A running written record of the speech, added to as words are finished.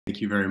Thank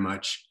you very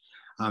much.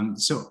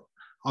 So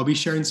I'll be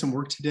sharing some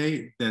work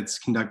today that's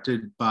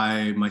conducted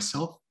by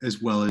myself,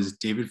 as well as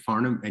David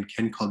Farnham and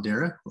Ken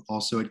Caldera,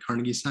 also at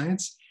Carnegie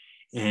Science,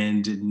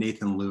 and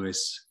Nathan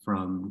Lewis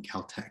from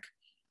Caltech.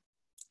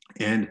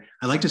 And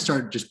I'd like to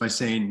start just by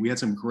saying we had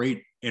some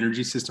great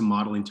energy system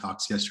modeling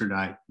talks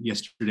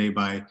yesterday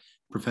by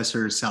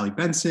Professor Sally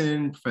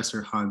Benson,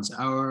 Professor Hans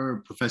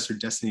Auer, Professor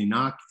Destiny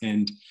Knock,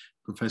 and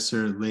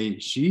Professor Lei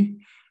Xi.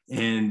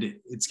 And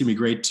it's going to be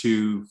great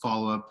to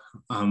follow up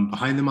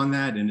behind them on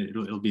that, and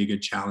it'll be a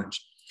good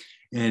challenge.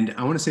 And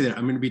I want to say that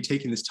I'm going to be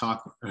taking this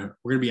talk. We're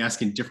going to be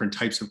asking different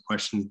types of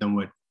questions than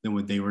what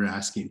they were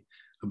asking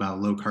about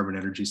low carbon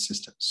energy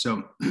systems.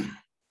 So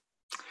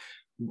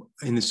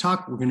in this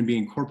talk, we're going to be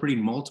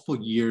incorporating multiple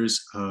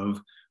years of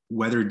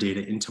weather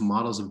data into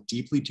models of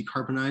deeply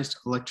decarbonized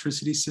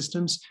electricity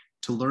systems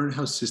to learn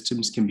how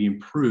systems can be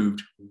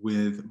improved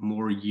with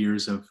more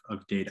years of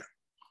data.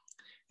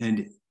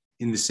 And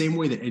in the same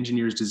way that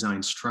engineers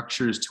design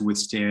structures to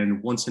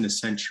withstand once in a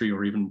century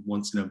or even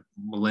once in a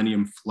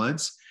millennium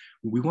floods,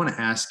 we want to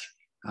ask,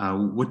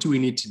 what do we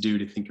need to do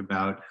to think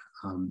about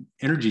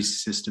energy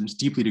systems,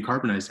 deeply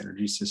decarbonized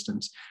energy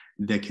systems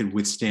that can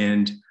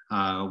withstand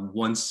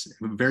once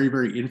very,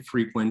 very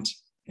infrequent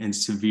and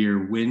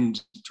severe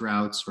wind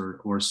droughts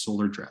or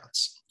solar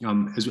droughts,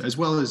 as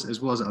well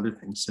as other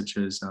things such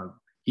as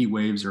heat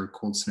waves or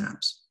cold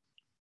snaps.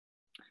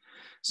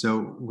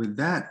 So with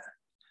that,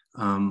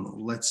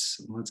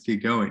 let's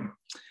get going.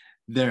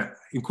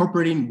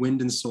 Incorporating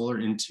wind and solar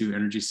into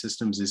energy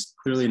systems is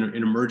clearly an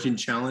emerging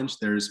challenge.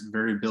 There's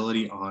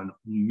variability on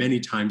many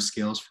time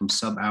scales from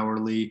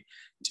sub-hourly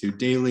to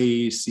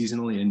daily,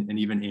 seasonally, and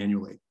even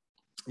annually.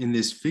 In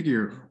this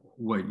figure,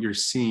 what you're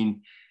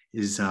seeing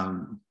is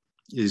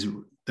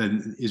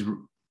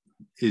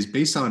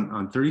based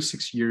on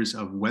 36 years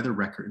of weather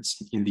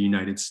records in the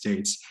United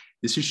States.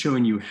 This is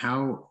showing you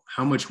how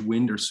much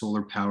wind or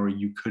solar power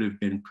you could have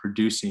been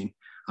producing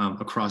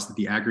across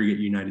the aggregate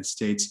United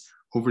States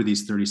over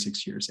these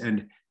 36 years.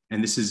 And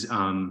this is,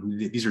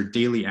 these are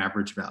daily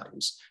average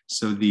values.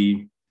 So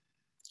the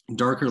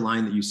darker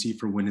line that you see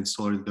for wind and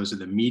solar, those are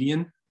the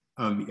median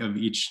of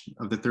each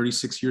of the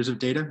 36 years of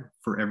data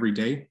for every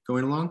day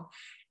going along.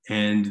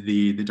 And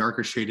the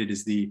darker shaded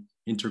is the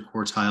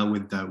interquartile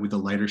with the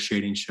lighter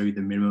shading, show you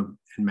the minimum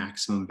and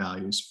maximum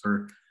values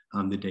for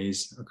the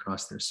days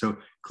across there. So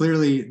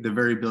clearly the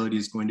variability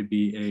is going to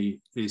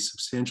be a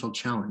substantial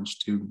challenge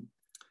to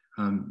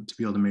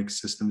be able to make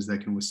systems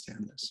that can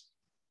withstand this.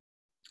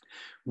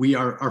 We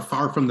are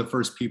far from the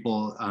first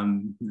people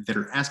that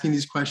are asking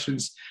these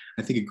questions.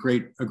 I think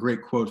a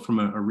great quote from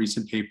a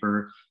recent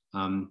paper,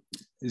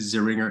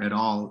 Zeringer et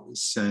al.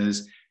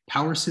 Says,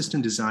 power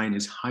system design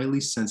is highly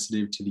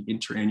sensitive to the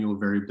interannual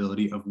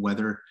variability of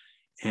weather,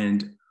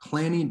 and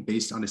planning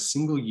based on a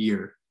single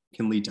year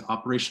can lead to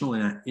operational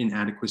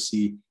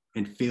inadequacy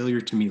and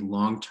failure to meet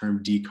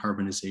long-term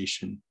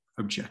decarbonization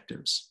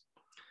objectives.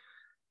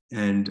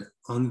 And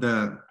on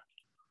the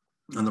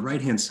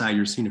right-hand side,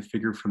 you're seeing a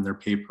figure from their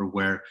paper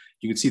where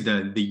you can see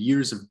the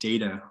years of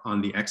data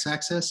on the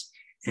x-axis,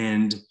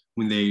 and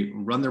when they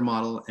run their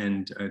model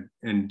and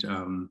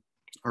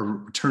are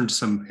returned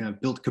some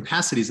built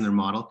capacities in their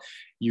model,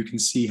 you can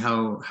see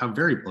how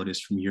variable it is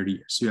from year to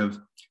year. So you have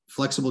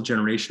flexible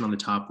generation on the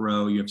top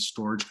row, you have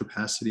storage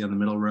capacity on the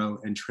middle row,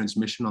 and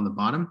transmission on the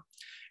bottom.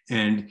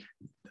 And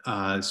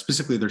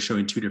specifically, they're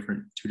showing two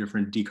different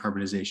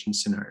decarbonization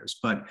scenarios.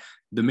 But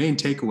the main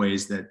takeaway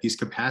is that these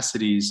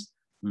capacities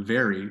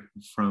vary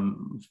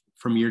from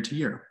year to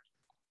year.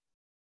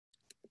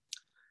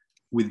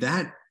 With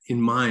that in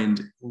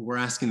mind, we're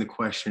asking the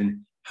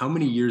question, how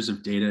many years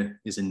of data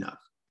is enough?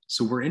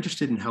 So we're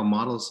interested in how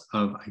models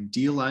of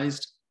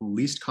idealized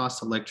least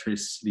cost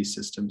electricity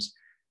systems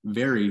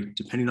vary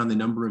depending on the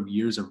number of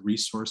years of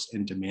resource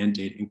and demand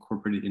data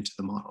incorporated into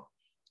the model.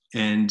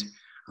 And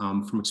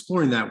from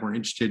exploring that, we're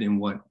interested in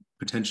what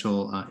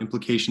potential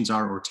implications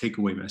are or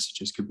takeaway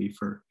messages could be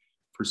for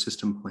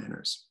system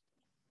planners.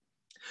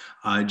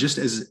 Just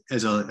as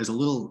a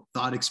little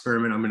thought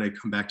experiment, I'm going to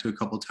come back to a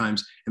couple of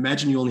times.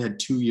 Imagine you only had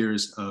 2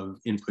 years of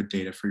input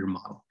data for your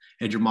model,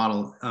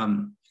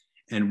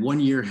 and 1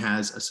 year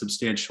has a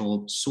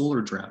substantial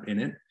solar drought in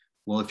it.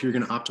 Well, if you're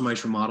going to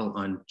optimize your model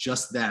on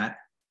just that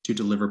to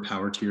deliver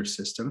power to your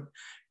system,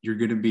 you're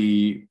going to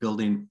be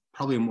building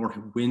probably a more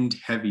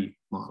wind-heavy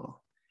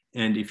model.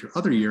 And if your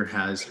other year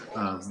has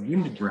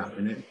wind drought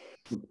in it,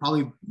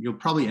 you'll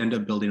probably end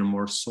up building a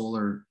more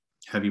solar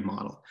heavy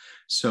model.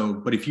 So,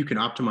 but if you can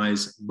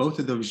optimize both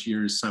of those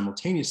years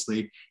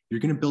simultaneously, you're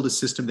going to build a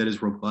system that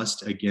is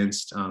robust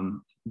against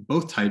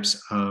both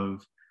types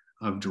of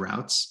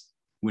droughts,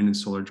 wind and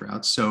solar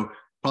droughts. So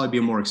probably be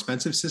a more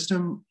expensive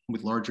system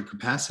with larger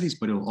capacities,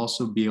 but it will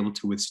also be able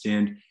to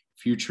withstand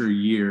future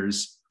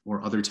years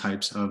or other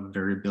types of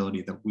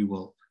variability that we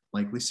will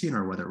likely see in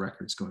our weather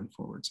records going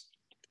forwards.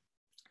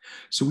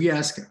 So we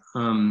ask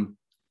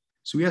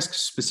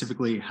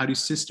specifically, how do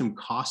system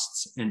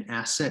costs and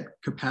asset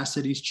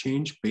capacities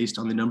change based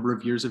on the number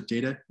of years of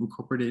data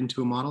incorporated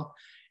into a model?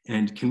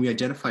 And can we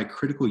identify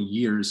critical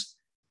years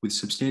with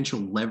substantial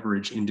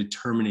leverage in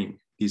determining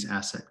these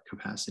asset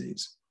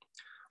capacities.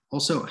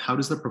 Also, how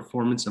does the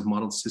performance of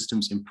modeled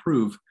systems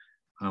improve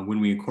when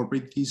we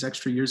incorporate these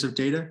extra years of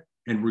data?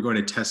 And we're going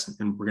to test,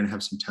 and we're going to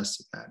have some tests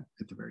of that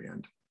at the very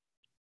end.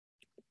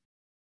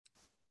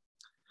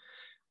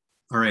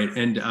 All right,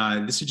 and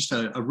this is just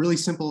a really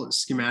simple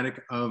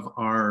schematic of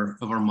our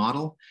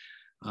model.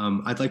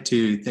 I'd like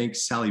to thank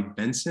Sally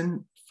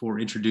Benson for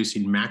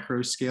introducing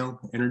macro scale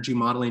energy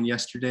modeling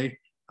yesterday.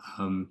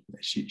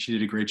 She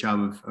did a great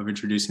job of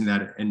introducing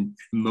that and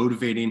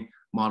motivating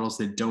models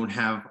that don't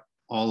have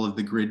all of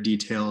the grid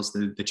details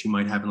that you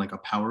might have in like a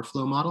power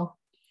flow model.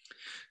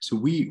 So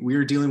we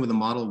are dealing with a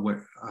model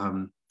where,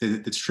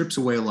 that strips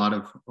away a lot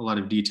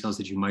of details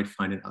that you might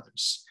find in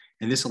others.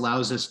 And this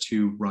allows us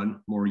to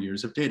run more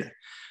years of data.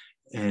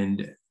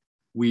 And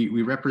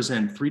we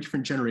represent 3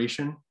 different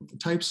generation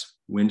types: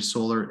 wind,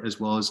 solar, as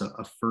well as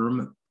a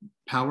firm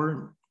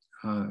power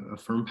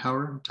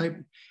type.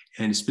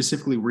 And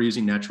specifically, we're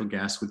using natural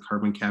gas with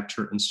carbon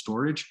capture and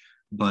storage,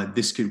 but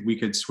we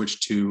could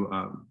switch to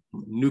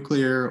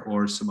nuclear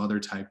or some other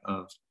type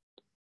of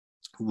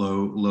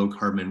low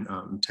carbon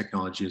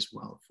technology as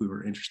well, if we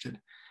were interested.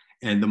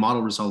 And the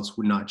model results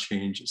would not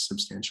change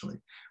substantially.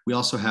 We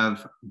also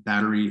have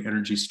battery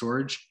energy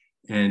storage,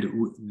 and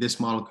this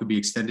model could be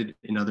extended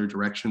in other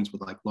directions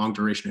with like long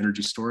duration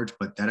energy storage,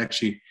 but that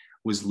actually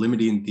was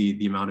limiting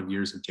the amount of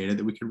years of data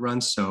that we could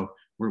run. So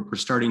we're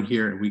starting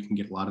here, and we can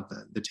get a lot of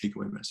the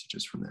takeaway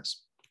messages from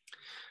this.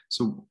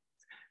 So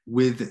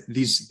with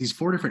these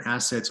 4 different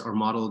assets are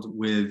modeled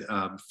with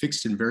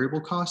fixed and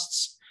variable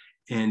costs,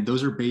 and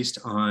those are based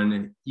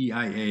on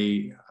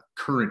EIA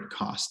current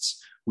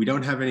costs. We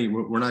don't have any,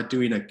 we're not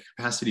doing a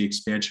capacity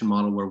expansion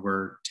model where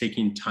we're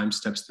taking time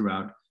steps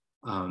throughout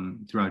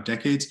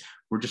decades.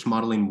 We're just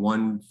modeling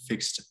one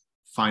fixed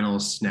final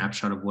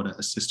snapshot of what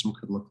a system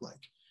could look like.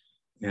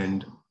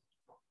 And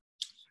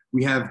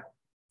we have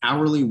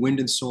hourly wind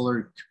and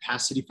solar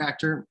capacity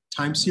factor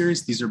time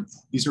series. These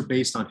are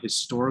based on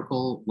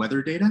historical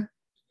weather data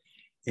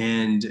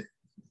and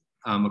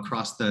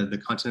across the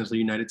continental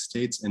United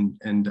States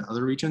and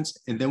other regions.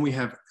 And then we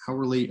have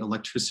hourly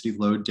electricity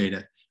load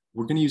data.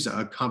 We're going to use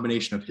a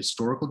combination of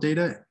historical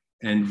data,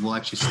 and we'll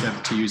actually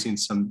step to using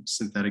some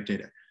synthetic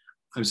data.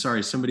 I'm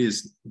sorry, somebody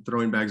is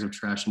throwing bags of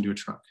trash into a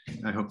truck.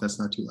 I hope that's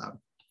not too loud.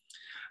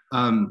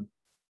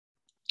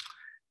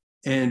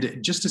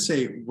 And just to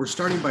say, we're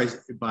starting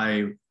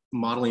by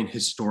modeling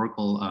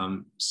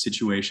historical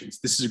situations.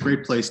 This is a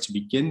great place to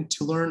begin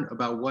to learn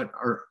about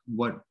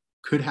what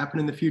could happen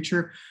in the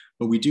future,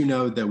 but we do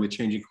know that with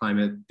changing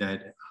climate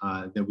that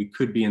we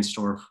could be in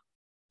store.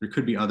 There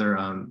could be other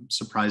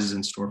surprises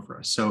in store for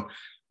us. So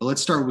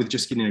let's start with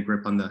just getting a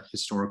grip on the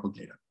historical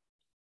data.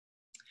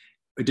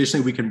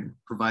 Additionally, we can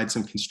provide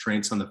some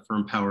constraints on the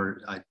firm power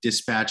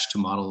dispatch to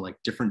model like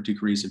different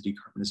degrees of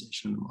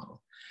decarbonization in the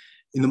model.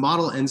 And the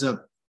model ends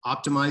up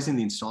optimizing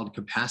the installed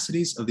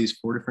capacities of these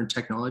 4 different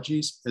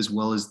technologies, as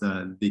well as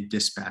the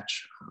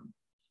dispatch,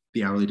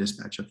 the hourly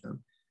dispatch of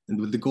them.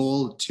 And with the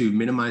goal to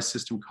minimize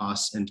system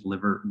costs and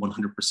deliver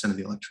 100% of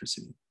the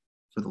electricity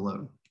for the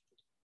load.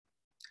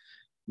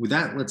 With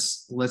that,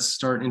 let's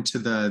start into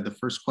the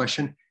first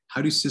question.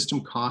 How do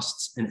system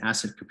costs and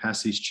asset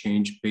capacities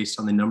change based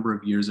on the number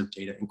of years of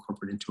data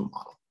incorporated into a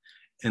model?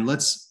 And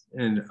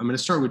I'm going to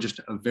start with just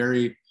a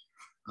very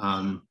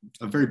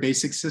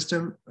basic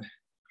system.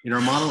 In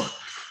our model,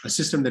 a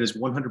system that is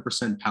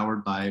 100%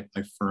 powered by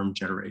firm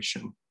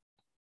generation.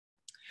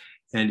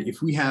 And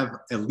if we have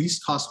a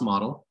least cost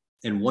model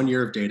and 1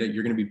 year of data,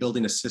 you're going to be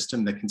building a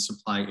system that can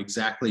supply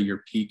exactly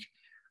your peak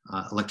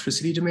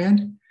electricity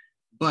demand.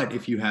 But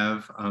if you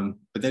have,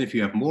 if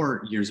you have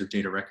more years of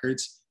data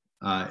records,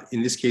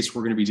 in this case,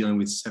 we're going to be dealing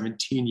with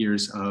 17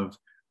 years of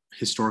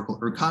historical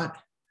ERCOT.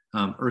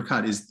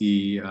 ERCOT is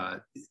the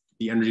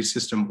energy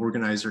system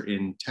organizer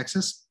in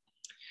Texas.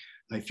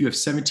 If you have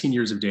 17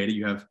 years of data,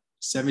 you have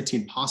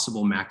 17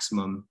 possible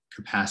maximum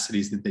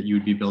capacities that you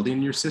would be building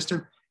in your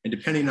system. And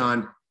depending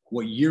on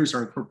what years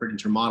are incorporated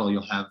into your model,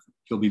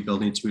 you'll be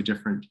building to a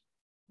different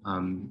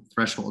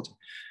threshold.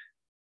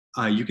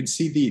 You can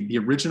see the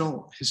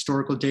original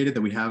historical data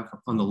that we have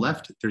on the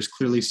left. There's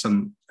clearly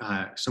some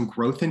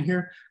growth in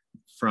here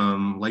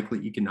from likely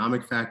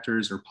economic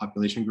factors or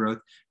population growth,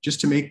 just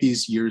to make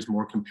these years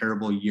more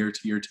comparable year to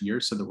year to year,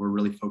 so that we're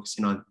really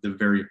focusing on the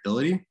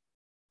variability.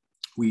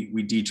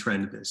 We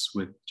detrend this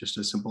with just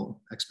a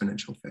simple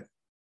exponential fit.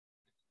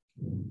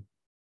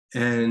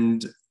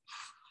 And let's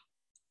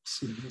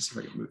see if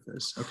I can move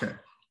this. Okay.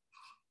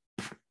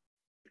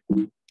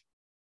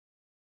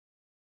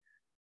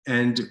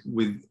 And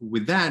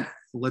with that,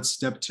 let's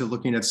step to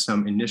looking at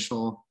some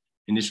initial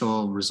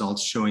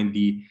results showing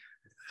the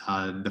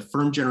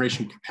firm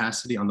generation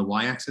capacity on the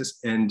y-axis,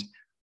 and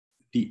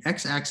the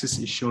x-axis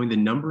is showing the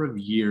number of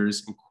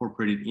years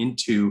incorporated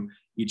into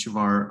each of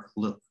our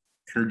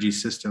energy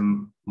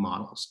system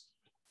models.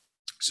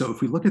 So if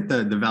we look at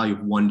the value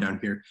of 1 down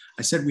here,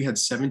 I said we had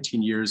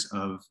 17 years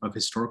of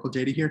historical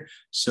data here.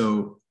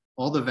 So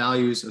all the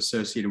values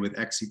associated with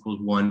x equals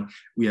 1,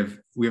 we have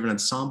an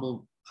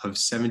ensemble of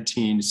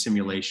 17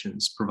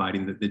 simulations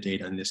providing the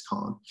data in this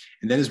column.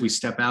 And then as we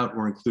step out,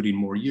 we're including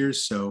more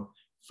years. So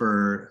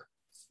for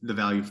the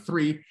value of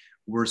 3,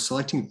 we're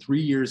selecting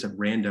 3 years at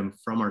random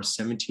from our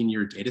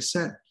 17-year data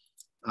set.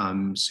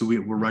 So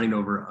we're running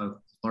over a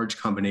large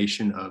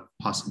combination of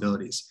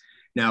possibilities.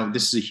 Now,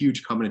 this is a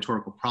huge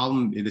combinatorial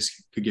problem. This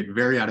could get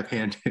very out of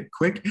hand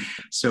quick.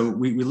 So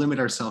we limit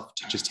ourselves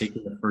to just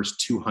taking the first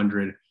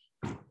 200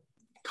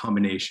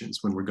 combinations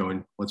when we're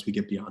going, once we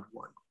get beyond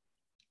 1.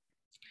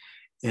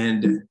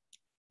 And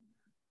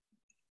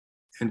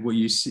what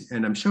you see,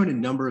 and I'm showing a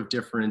number of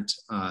different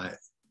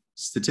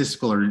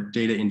statistical or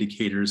data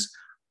indicators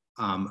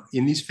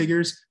in these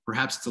figures.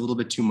 Perhaps it's a little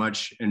bit too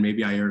much, and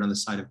maybe I erred on the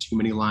side of too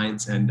many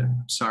lines, and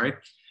sorry.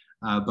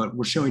 But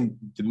we're showing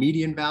the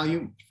median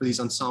value for these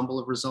ensemble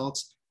of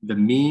results, the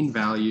mean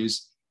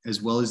values,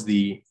 as well as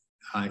the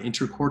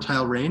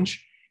interquartile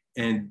range,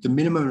 and the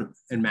minimum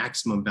and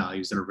maximum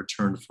values that are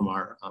returned from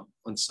our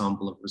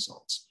ensemble of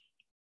results.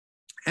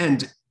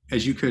 And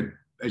as you could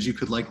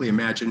likely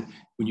imagine,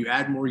 when you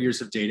add more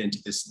years of data into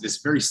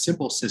this very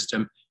simple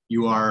system,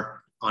 you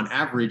are on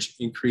average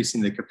increasing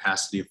the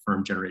capacity of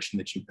firm generation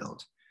that you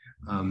build.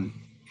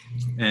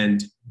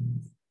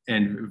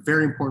 And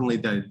very importantly,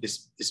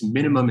 this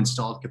minimum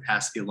installed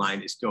capacity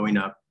line is going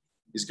up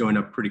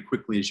pretty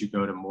quickly as you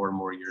go to more and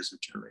more years of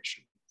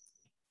generation.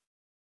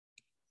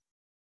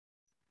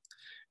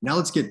 Now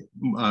let's get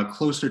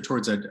closer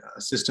towards a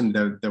system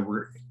that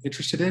we're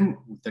interested in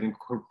that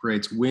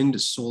incorporates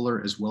wind,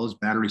 solar, as well as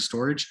battery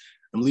storage.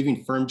 I'm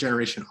leaving firm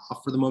generation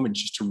off for the moment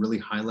just to really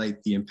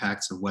highlight the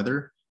impacts of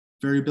weather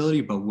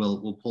variability, but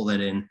we'll pull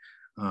that in.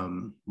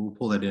 We'll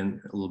pull that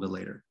in a little bit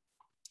later.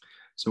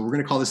 So we're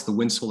going to call this the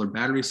wind solar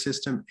battery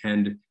system.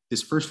 And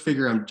this first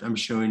figure I'm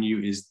showing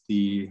you is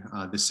the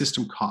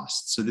system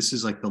cost. So this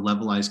is like the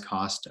levelized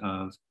cost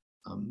of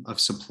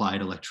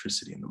supplied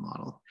electricity in the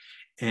model.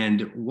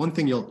 And one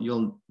thing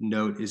you'll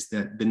note is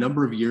that the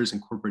number of years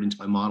incorporated into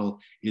my model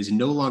is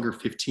no longer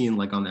 15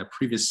 like on that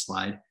previous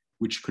slide,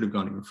 which could have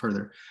gone even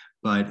further,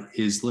 but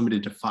is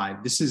limited to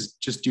 5. This is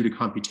just due to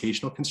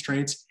computational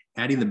constraints.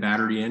 Adding the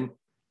battery in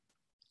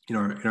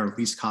our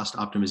least cost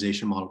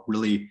optimization model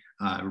really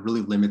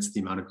limits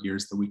the amount of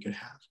years that we could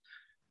have.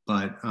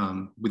 But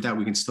with that,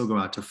 we can still go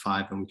out to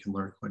 5 and we can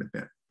learn quite a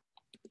bit.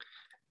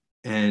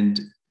 And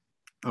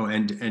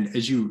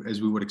as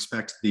we would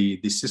expect,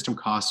 the system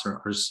costs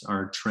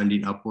are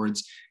trending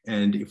upwards.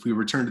 And if we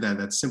return to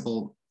that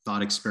simple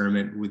thought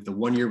experiment with the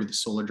 1 year with the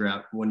solar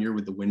drought, 1 year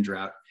with the wind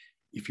drought,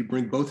 if you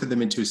bring both of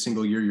them into a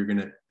single year, you're going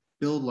to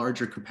build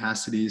larger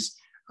capacities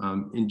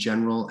in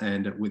general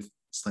and with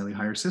slightly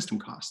higher system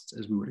costs,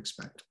 as we would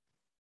expect.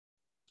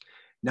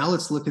 Now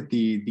let's look at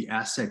the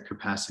asset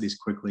capacities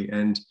quickly.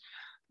 And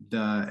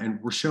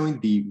we're showing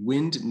the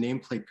wind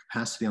nameplate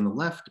capacity on the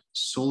left,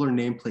 solar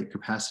nameplate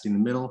capacity in the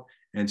middle,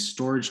 and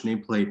storage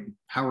nameplate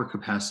power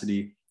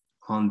capacity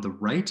on the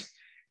right.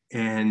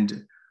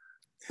 And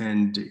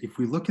if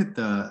we look at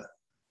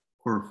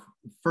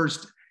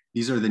first,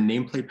 these are the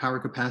nameplate power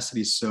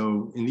capacities.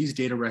 So in these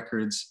data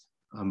records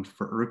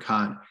for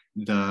ERCOT,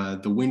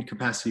 the wind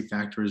capacity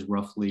factor is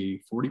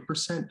roughly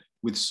 40%,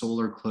 with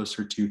solar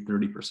closer to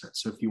 30%.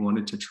 So if you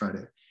wanted to try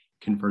to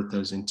convert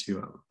those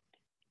into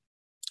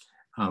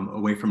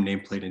away from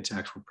nameplate into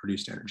actual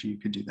produced energy, you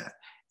could do that.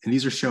 And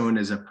these are shown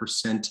as a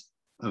percent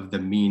of the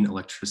mean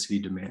electricity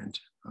demand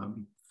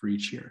for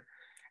each year.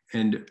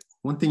 And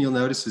one thing you'll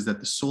notice is that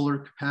the solar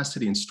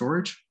capacity and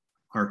storage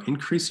are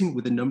increasing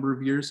with the number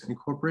of years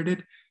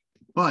incorporated,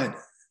 but,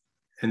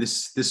 and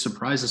this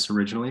surprised us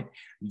originally,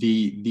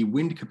 the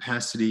wind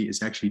capacity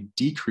is actually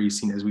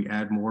decreasing as we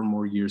add more and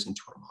more years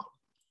into our model.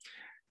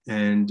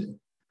 And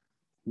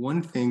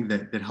one thing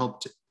that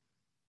helped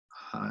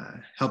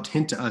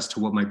hint to us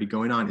to what might be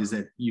going on is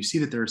that you see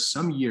that there are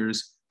some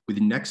years with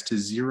next to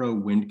 0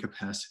 wind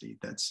capacity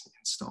that's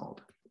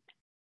installed.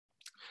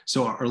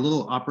 So our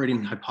little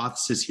operating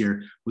hypothesis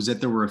here was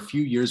that there were a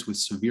few years with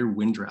severe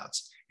wind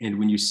droughts. And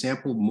when you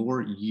sample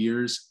more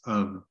years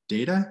of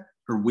data,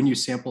 or when you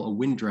sample a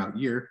wind drought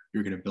year,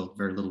 you're going to build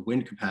very little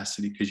wind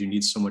capacity because you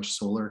need so much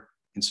solar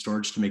and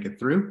storage to make it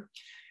through.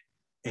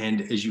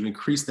 And as you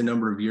increase the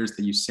number of years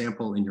that you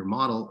sample in your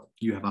model,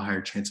 you have a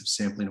higher chance of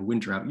sampling a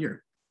wind drought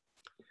year.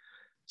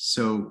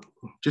 So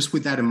just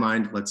with that in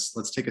mind,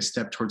 let's take a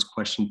step towards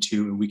question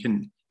 2,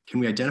 and can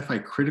we identify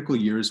critical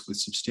years with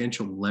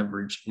substantial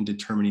leverage in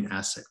determining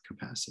asset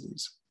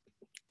capacities?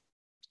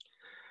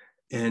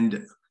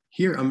 And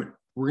here I'm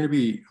going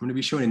to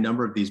be showing a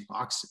number of these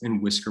box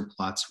and whisker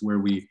plots where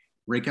we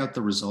break out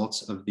the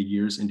results of the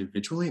years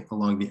individually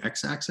along the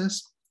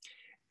x-axis.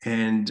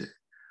 And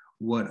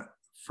what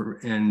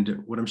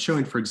I'm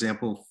showing, for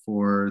example,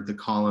 for the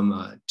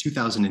column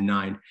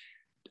 2009.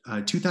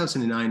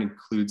 2009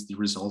 includes the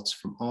results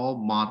from all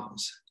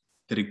models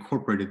that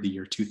incorporated the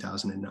year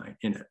 2009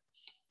 in it.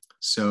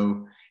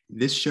 So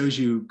this shows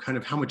you kind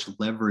of how much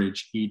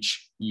leverage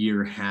each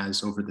year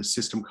has over the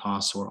system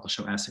costs, or I'll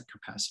show asset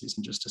capacities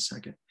in just a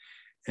second.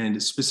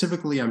 And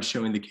specifically, I'm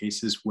showing the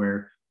cases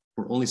where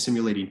we're only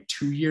simulating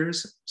 2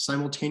 years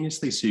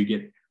simultaneously. So you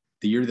get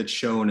the year that's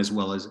shown as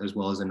well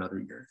as another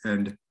year.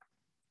 And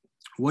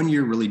one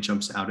year really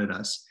jumps out at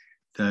us.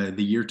 The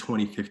year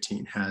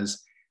 2015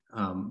 has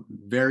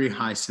very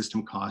high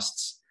system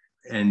costs,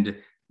 and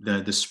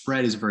the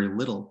spread is very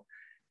little,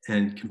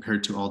 and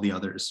compared to all the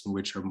others,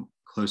 which are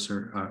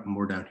closer,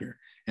 more down here.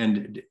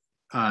 And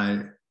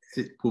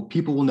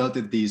people will note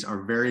that these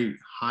are very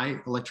high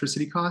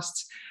electricity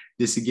costs.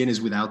 This again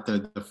is without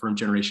the firm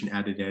generation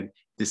added in.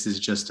 This is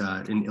just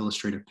an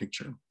illustrative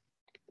picture.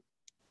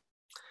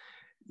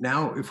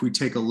 Now, if we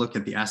take a look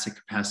at the asset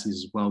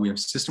capacities as well, we have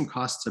system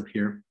costs up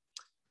here,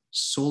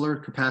 solar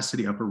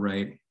capacity upper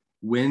right,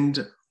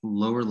 wind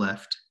lower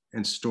left,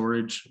 and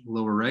storage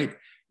lower right.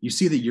 You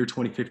see that year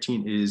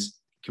 2015 is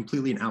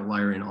completely an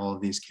outlier in all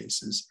of these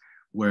cases,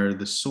 where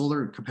the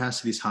solar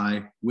capacity is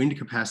high, wind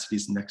capacity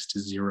is next to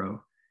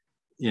zero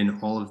in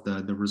all of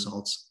the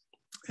results,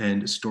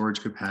 and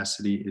storage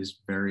capacity is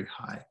very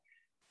high,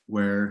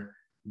 where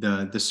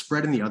the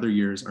spread in the other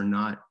years are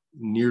not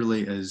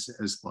nearly as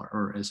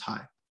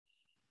high.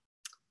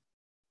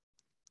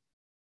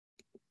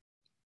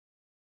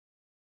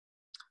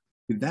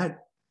 With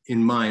that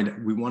in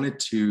mind, we wanted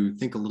to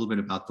think a little bit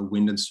about the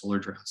wind and solar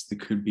droughts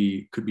that could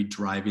be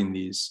driving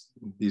these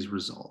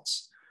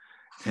results.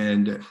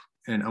 And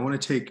I want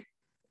to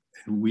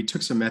we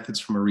took some methods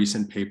from a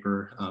recent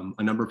paper.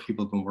 A number of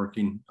people have been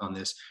working on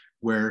this,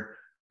 where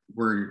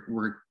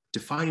we're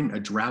defining a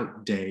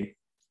drought day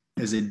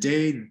as a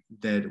day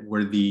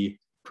where the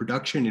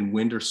production in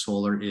wind or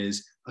solar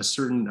is a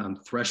certain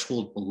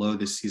threshold below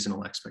the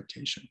seasonal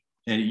expectation.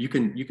 And you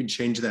can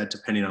change that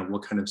depending on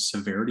what kind of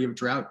severity of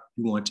drought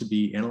you want to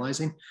be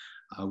analyzing.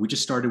 We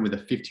just started with a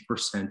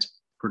 50%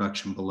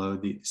 production below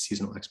the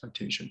seasonal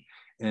expectation.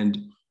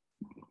 And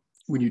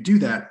when you do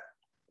that,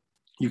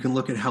 you can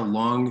look at how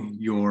long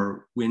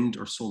your wind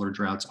or solar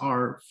droughts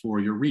are for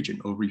your region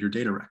over your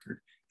data record.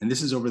 And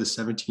this is over the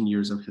 17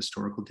 years of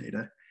historical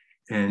data.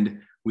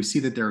 And we see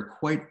that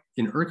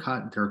in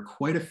ERCOT, there are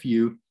quite a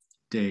few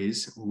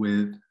days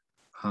with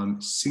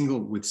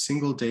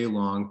single day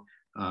long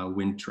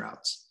wind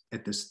droughts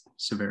at this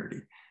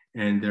severity.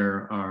 And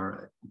there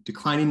are a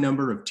declining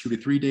number of 2 to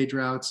 3 day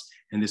droughts,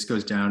 and this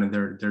goes down, and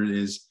there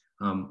is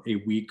a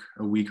week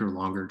or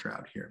longer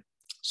drought here.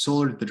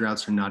 Solar, the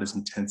droughts are not as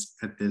intense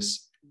at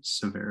this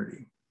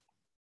severity.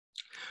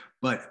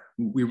 But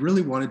we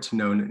really wanted to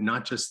know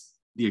not just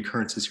the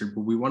occurrences here,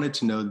 but we wanted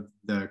to know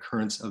the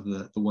occurrence of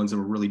the ones that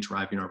were really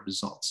driving our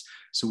results.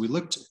 So we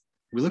looked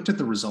at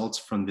the results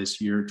from this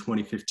year,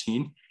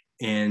 2015,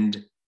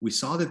 and we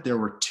saw that there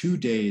were 2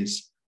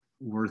 days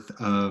worth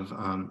of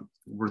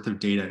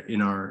data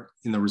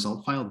in the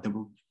result file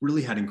that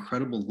really had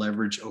incredible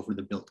leverage over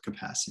the built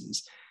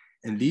capacities.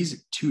 And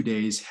these 2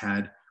 days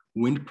had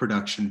wind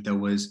production that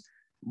was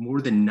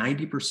more than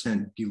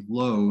 90%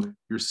 below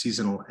your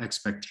seasonal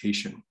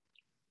expectation.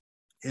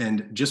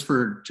 And just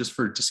for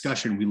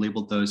discussion, we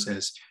labeled those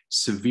as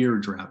severe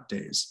drought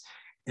days.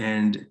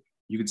 And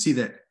you can see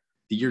that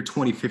the year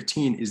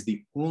 2015 is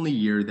the only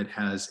year that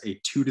has a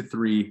 2 to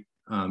 3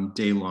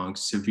 day long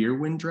severe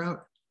wind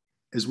drought,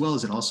 as well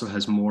as it also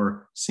has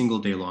more single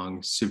day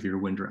long severe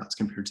wind droughts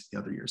compared to the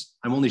other years.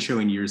 I'm only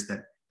showing years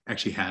that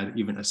actually had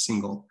even a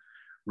single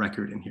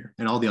record in here,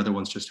 and all the other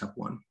ones just have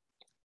one.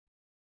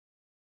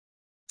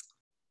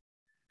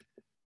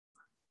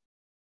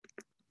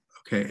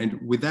 Okay,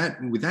 and with that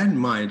in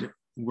mind,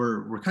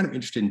 we're kind of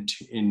interested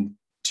in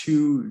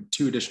two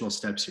additional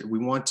steps here. We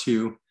want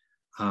to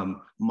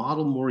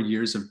model more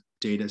years of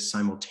data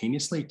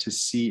simultaneously to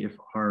see if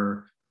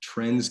our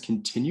trends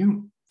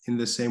continue in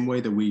the same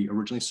way that we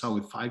originally saw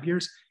with 5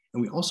 years.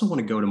 And we also want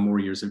to go to more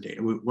years of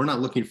data. We're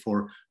not looking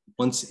for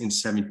once in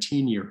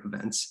 17-year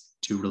events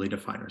to really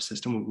define our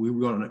system. We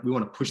want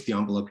to push the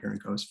envelope here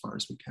and go as far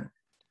as we can.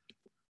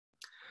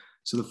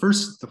 So the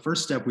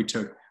first step we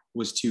took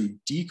was to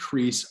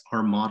decrease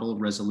our model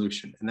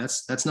resolution. And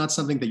that's not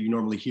something that you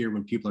normally hear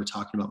when people are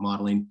talking about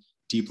modeling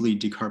deeply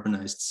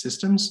decarbonized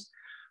systems,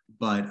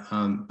 but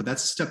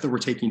that's a step that we're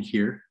taking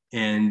here.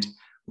 And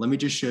let me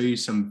just show you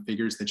some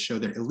figures that show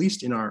that at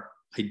least in our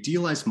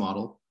idealized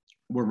model,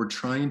 where we're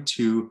trying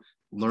to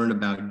learn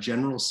about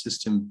general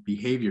system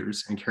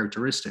behaviors and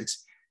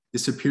characteristics,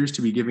 this appears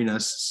to be giving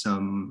us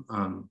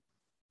some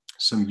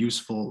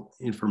useful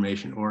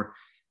information, or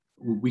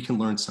we can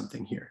learn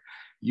something here.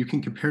 You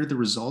can compare the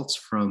results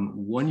from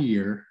 1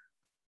 year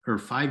or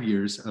 5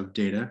 years of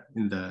data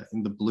in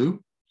the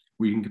blue,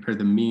 where you can compare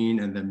the mean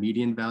and the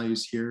median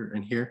values here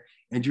and here.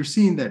 And you're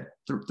seeing that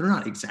they're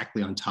not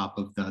exactly on top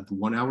of the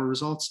 1 hour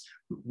results.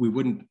 We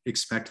wouldn't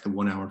expect the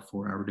 1 hour,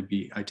 4 hour to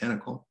be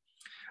identical,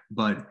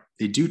 but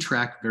they do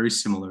track very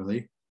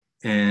similarly.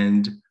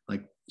 And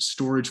like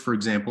storage, for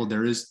example,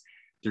 there's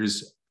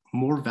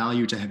more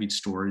value to having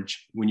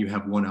storage when you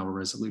have 1 hour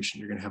resolution.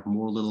 You're gonna have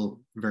more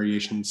little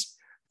variations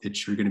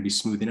that you're gonna be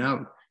smoothing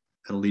out.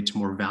 That'll lead to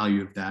more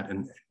value of that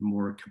and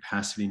more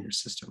capacity in your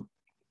system.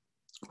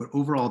 But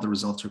overall, the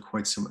results are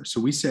quite similar. So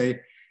we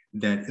say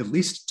that at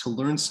least to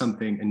learn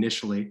something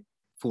initially,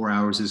 4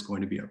 hours is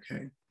going to be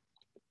okay.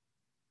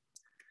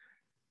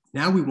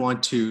 Now we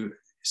want to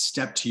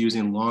step to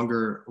using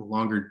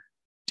longer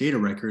data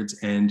records.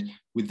 And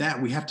with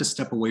that, we have to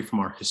step away from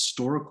our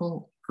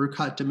historical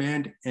ERCOT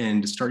demand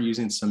and start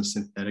using some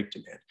synthetic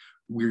demand.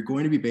 We're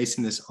going to be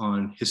basing this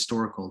on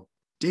historical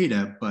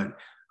data, but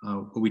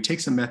we take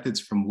some methods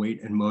from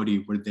Waite and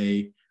Modi where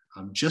they,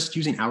 just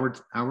using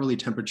hourly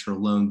temperature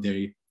alone,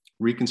 they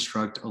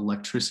reconstruct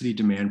electricity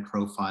demand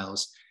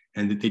profiles,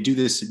 and that they do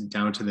this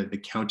down to the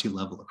county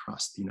level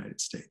across the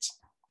United States.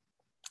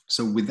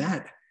 So with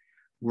that,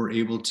 we're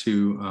able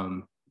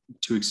to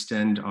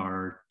extend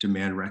our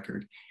demand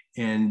record.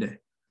 And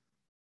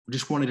we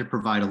just wanted to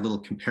provide a little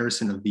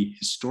comparison of the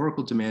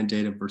historical demand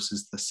data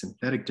versus the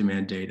synthetic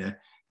demand data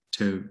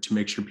to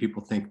make sure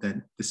people think that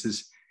this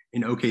is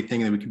an okay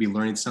thing, that we could be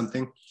learning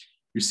something.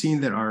 You're seeing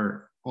that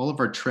all of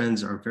our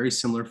trends are very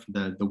similar for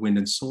the wind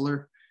and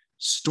solar.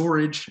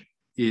 Storage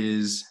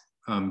is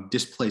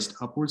displaced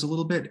upwards a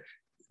little bit.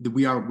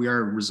 We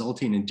are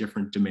resulting in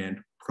different demand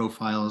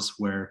profiles,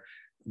 where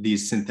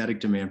these synthetic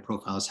demand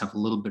profiles have a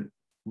little bit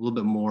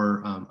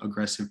more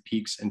aggressive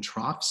peaks and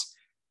troughs,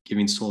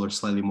 giving solar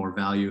slightly more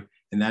value,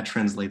 and that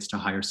translates to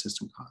higher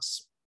system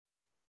costs.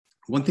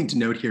 One thing to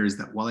note here is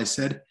that while I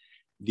said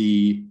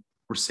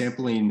we're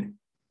sampling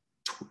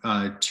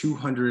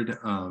 200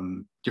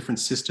 different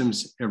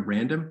systems at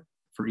random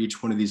for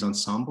each one of these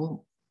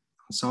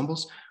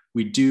ensembles,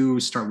 we do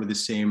start with the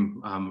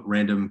same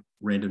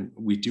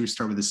we do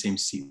start with the same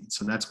seed.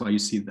 So that's why you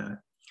see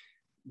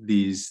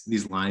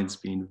these lines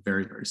being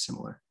very, very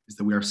similar, is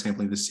that we are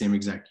sampling the same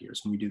exact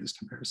years when we do this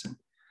comparison.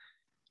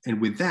 And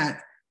with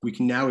that, we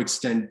can now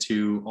extend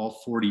to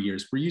all 40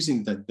 years. We're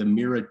using the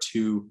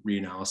MIRA2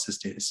 reanalysis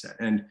data set,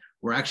 and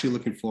we're actually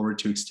looking forward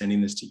to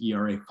extending this to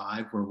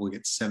ERA5, where we'll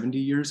get 70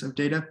 years of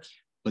data,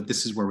 but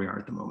this is where we are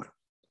at the moment.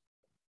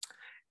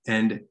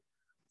 And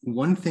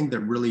one thing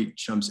that really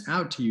jumps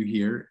out to you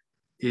here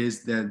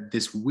is that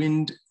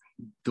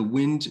the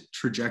wind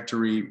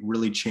trajectory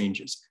really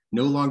changes.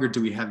 No longer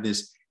do we have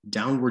this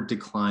downward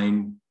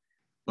decline,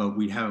 but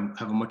we have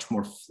a much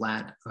more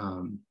flat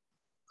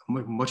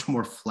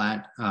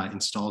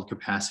installed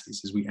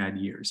capacities as we add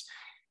years.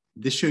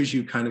 This shows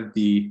you kind of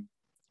the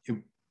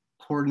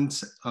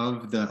importance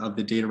of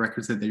the data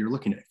records that you're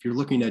looking at. If you're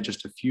looking at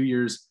just a few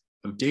years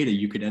of data,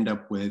 you could end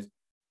up with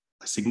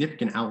a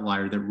significant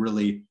outlier that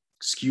really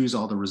skews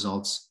all the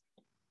results.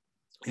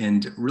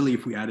 And really,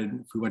 if we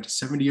went to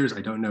 70 years,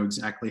 I don't know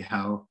exactly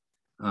how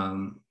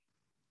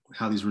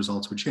these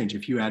results would change.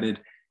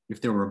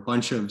 If there were a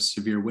bunch of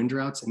severe wind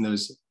droughts in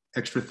those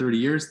extra 30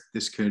 years,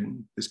 this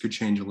could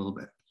change a little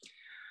bit.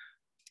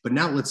 But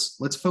now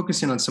let's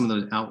focus in on some of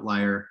those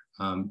outlier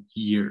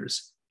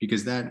years,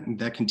 because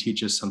that can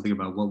teach us something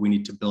about what we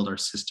need to build our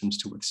systems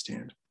to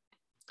withstand.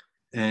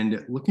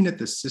 And looking at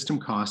the system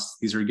costs,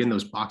 these are again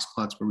those box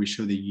plots where we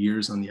show the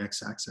years on the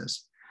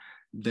x-axis.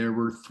 There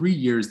were 3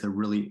 years that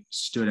really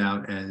stood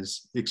out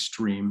as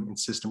extreme in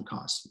system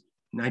costs: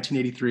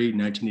 1983,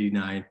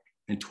 1989,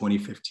 and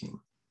 2015.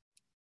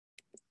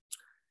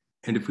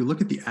 And if we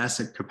look at the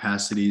asset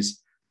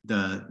capacities,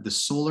 the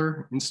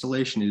solar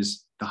installation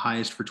is the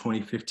highest for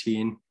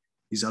 2015.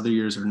 These other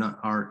years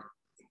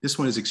this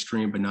one is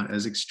extreme, but not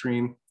as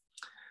extreme.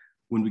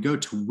 When we go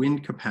to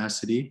wind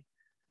capacity,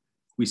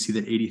 we see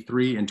that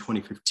 83 and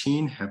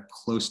 2015 have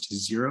close to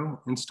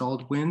 0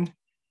 installed wind.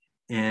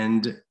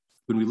 And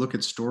when we look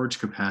at storage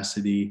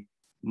capacity,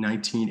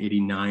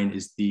 1989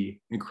 is the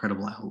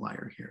incredible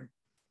outlier here.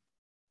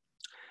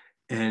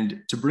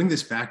 And to bring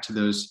this back to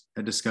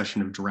that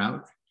discussion of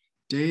drought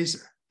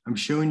days, I'm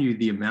showing you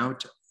the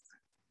amount,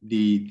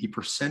 the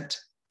percent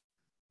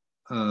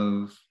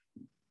of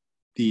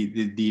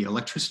the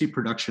electricity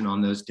production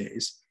on those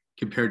days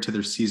compared to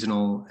their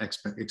seasonal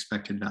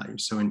expected value.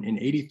 So in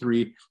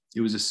 83,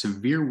 it was a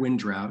severe wind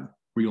drought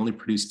where you only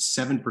produced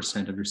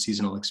 7% of your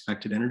seasonal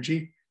expected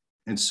energy,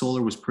 and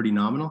solar was pretty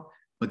nominal,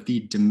 but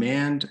the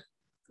demand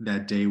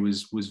that day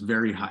was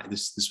very high.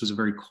 This was a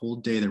very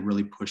cold day that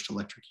really pushed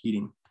electric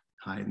heating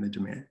high in the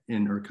demand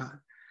in ERCOT,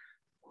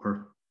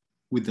 or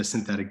with the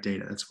synthetic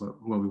data, that's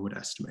what we would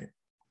estimate.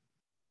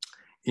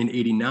 In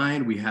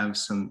 89, we have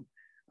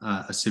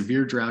a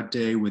severe drought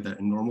day with a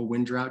normal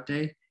wind drought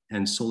day,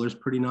 and solar's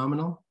pretty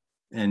nominal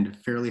and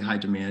fairly high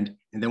demand.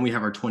 And then we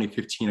have our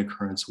 2015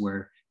 occurrence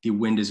where the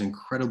wind is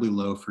incredibly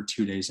low for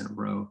 2 days in a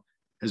row,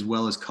 as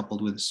well as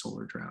coupled with a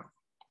solar drought.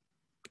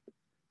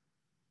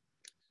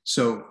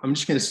 So I'm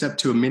just going to step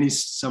to a mini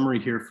summary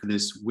here for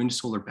this wind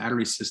solar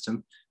battery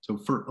system. So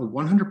for a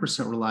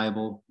 100%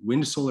 reliable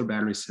wind solar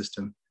battery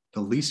system,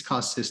 the least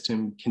cost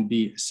system can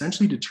be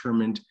essentially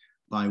determined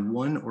by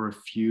one or a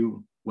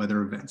few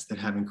weather events that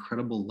have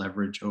incredible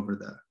leverage over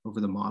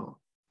the model.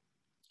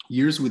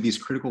 Years with these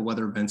critical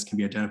weather events can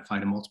be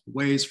identified in multiple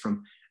ways,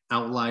 from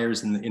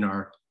outliers in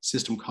our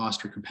system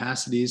cost or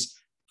capacities,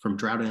 from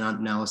drought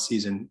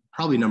analyses, and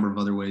probably a number of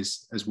other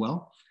ways as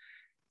well.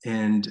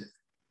 And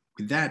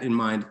with that in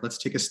mind, let's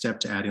take a step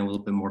to adding a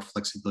little bit more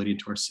flexibility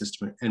into our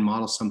system and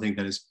model something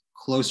that is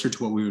closer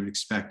to what we would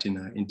expect in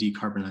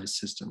decarbonized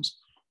systems.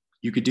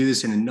 You could do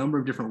this in a number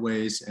of different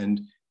ways,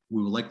 and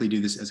we will likely do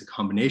this as a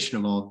combination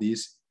of all of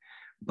these.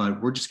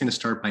 but we're just going to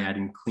start by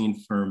adding clean,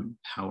 firm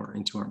power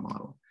into our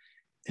model.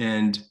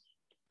 And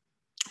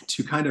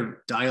to kind of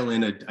dial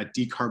in a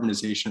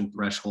decarbonization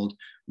threshold,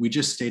 we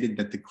just stated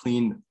that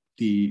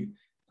the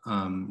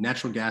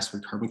natural gas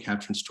with carbon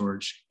capture and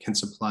storage can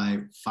supply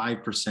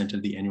 5%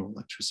 of the annual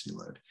electricity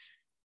load.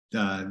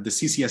 The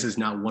CCS is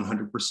not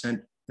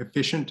 100%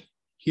 efficient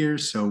here,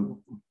 so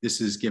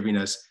this is giving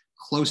us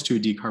close to a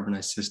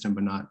decarbonized system,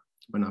 but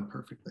not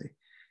perfectly.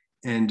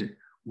 And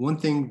one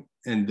thing,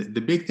 and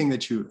the big thing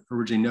that you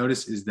originally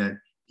notice is that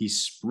the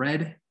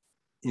spread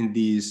in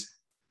these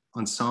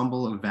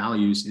ensemble of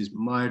values is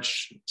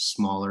much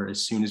smaller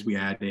as soon as we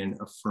add in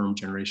a firm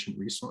generation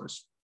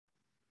resource.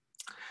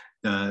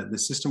 The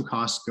system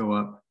costs go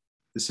up.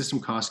 The system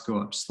costs go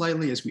up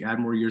slightly as we add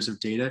more years of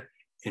data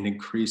and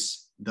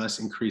thus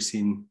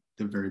increasing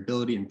the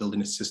variability and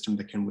building a system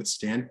that can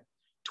withstand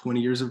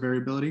 20 years of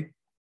variability.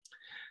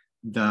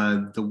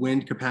 The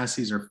wind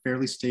capacities are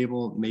fairly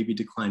stable, maybe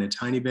decline a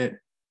tiny bit.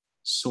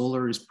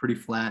 Solar is pretty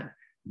flat.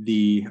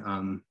 The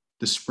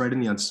spread in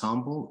the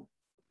ensemble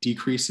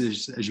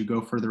decreases as you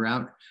go further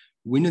out.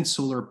 Wind and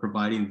solar are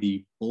providing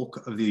the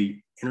bulk of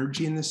the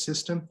energy in this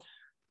system,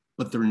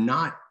 but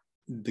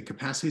the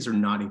capacities are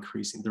not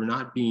increasing. They're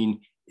not being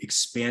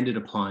expanded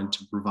upon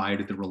to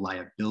provide the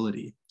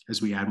reliability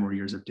as we add more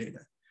years of data.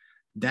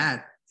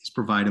 That is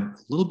provided a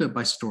little bit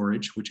by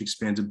storage, which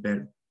expands a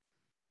bit,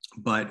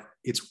 but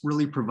it's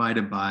really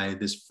provided by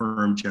this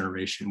firm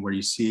generation where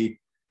you see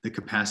the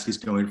capacities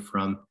going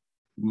from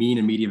mean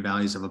and median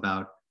values of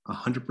about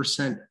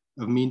 100%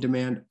 of mean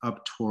demand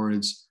up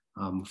towards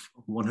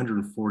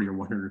 140 or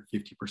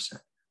 150%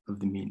 of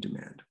the mean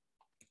demand.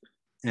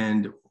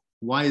 And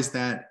why is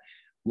that?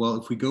 Well,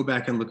 if we go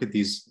back and look at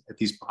these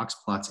box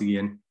plots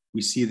again,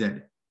 we see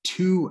that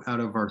two out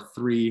of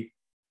three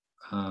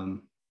of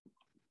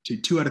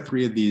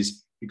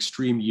these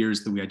extreme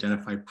years that we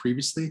identified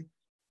previously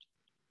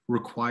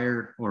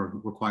require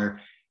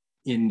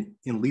in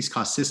least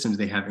cost systems,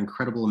 they have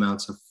incredible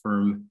amounts of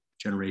firm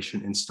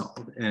generation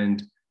installed.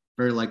 And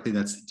very likely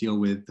that's to deal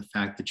with the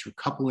fact that you're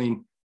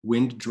coupling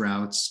wind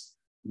droughts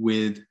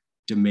with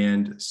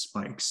demand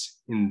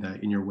spikes in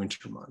your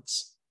winter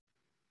months.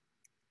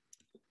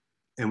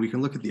 And we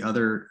can look at the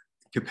other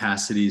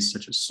capacities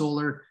such as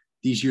solar.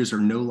 These years are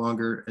no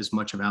longer as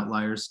much of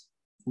outliers,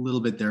 a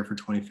little bit there for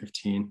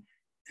 2015.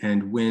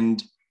 And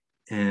wind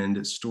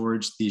and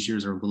storage, these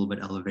years are a little bit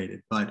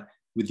elevated. But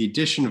with the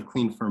addition of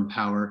clean, firm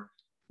power,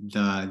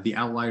 the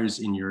outliers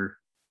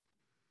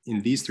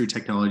in these three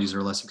technologies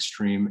are less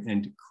extreme,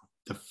 and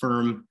the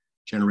firm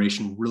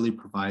generation really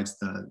provides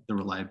the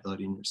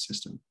reliability in your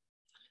system.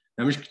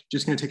 Now, I'm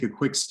just going to take a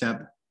quick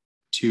step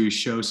to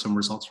show some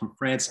results from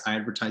France. I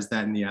advertised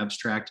that in the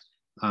abstract.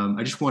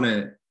 I just want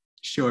to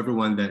show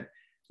everyone that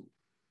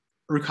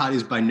ERCOT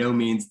is by no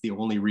means the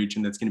only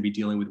region that's going to be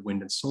dealing with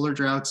wind and solar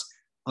droughts.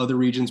 Other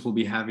regions will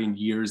be having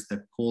years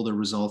that pull the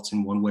results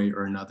in one way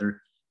or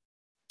another.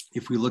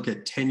 If we look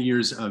at 10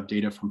 years of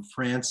data from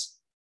France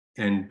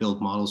and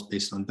build models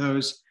based on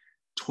those,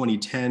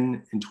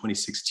 2010 and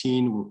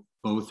 2016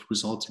 both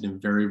resulted in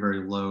very,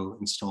 very low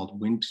installed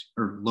wind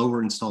or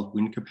lower installed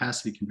wind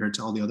capacity compared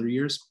to all the other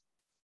years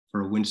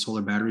for a wind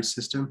solar battery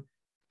system.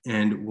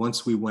 And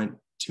once we went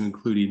to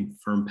including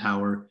firm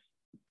power,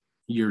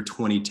 year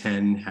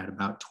 2010 had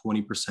about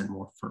 20%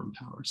 more firm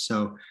power.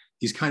 So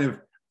these kind of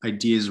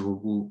ideas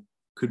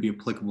could be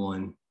applicable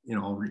in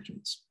all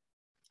regions.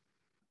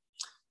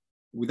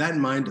 With that in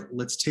mind,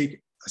 let's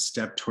take a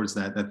step towards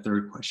that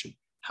third question.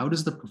 How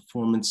does the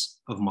performance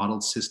of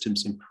modeled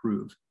systems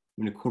improve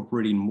when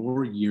incorporating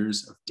more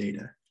years of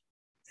data?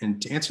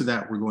 And to answer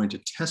that, we're going to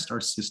test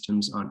our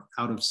systems on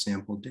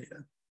out-of-sample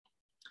data.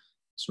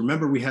 So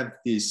remember, we have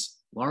this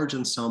large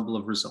ensemble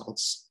of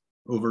results,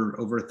 over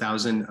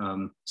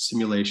 1,000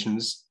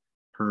 simulations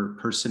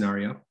per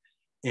scenario.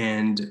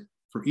 And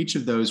for each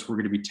of those, we're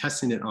going to be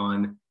testing it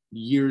on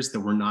years that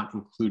were not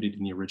included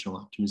in the original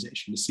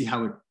optimization to see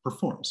how it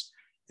performs.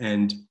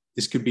 And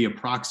this could be a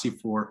proxy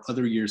for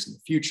other years in the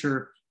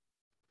future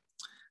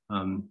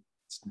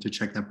to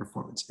check that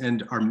performance.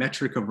 And our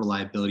metric of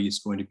reliability is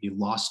going to be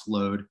lost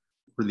load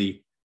for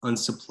the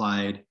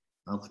unsupplied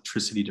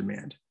electricity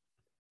demand.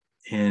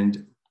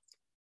 And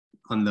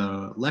on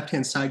the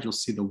left-hand side, you'll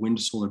see the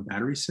wind solar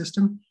battery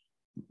system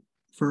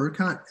for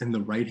ERCOT, and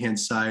the right-hand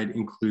side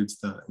includes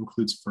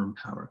firm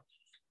power.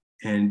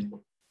 And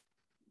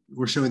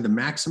we're showing the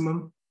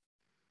maximum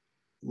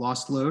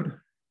lost load,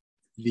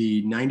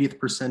 the 90th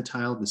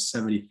percentile, the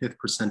 75th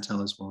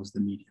percentile, as well as the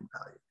median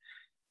value.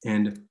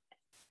 And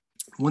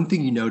one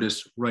thing you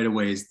notice right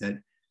away is that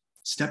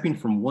stepping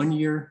from 1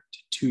 year to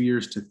 2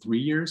 years to 3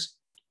 years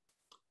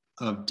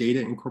of data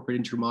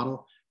incorporated into your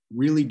model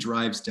really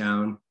drives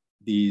down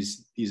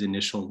these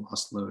initial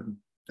lost load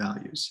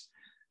values.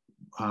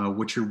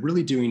 What you're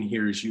really doing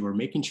here is you are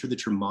making sure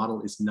that your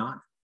model is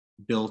not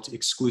built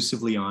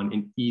exclusively on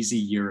an easy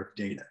year of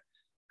data,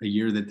 a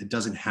year that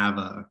doesn't have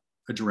a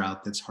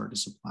drought that's hard to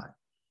supply.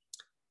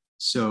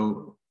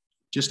 So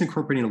just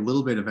incorporating a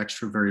little bit of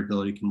extra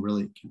variability can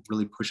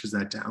really pushes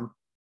that down.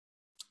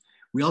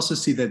 We also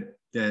see that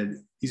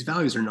that these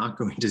values are not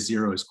going to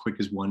zero as quick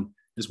as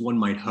one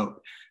might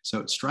hope.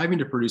 So striving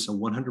to produce a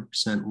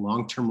 100%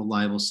 long-term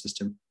reliable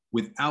system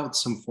without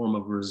some form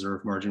of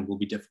reserve margin will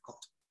be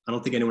difficult. I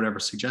don't think anyone ever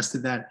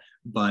suggested that,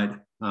 but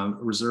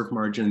reserve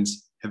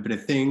margins have been a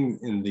thing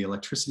in the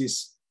electricity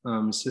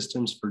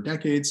systems for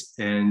decades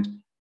and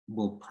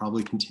will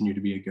probably continue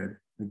to be a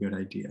good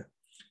idea.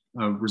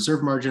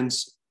 Reserve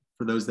margins,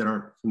 for those that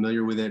aren't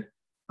familiar with it,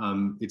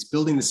 it's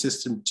building the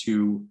system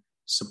to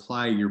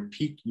supply your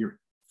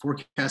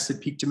forecasted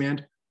peak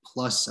demand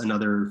plus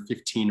another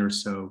 15% or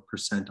so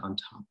on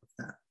top of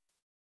that.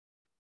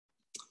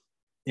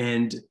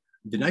 And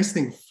the nice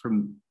thing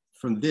from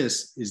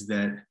this is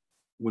that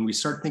when we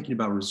start thinking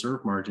about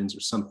reserve margins or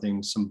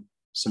something, some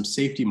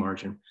safety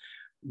margin,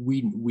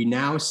 we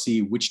now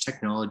see which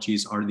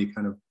technologies are the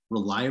kind of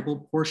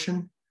reliable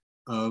portion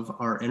of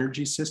our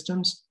energy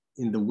systems.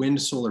 In the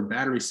wind solar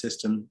battery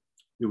system,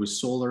 it was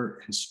solar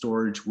and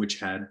storage, which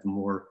had the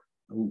more,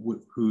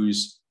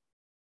 whose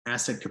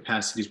asset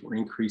capacities were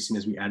increasing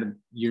as we added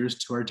years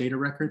to our data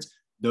records.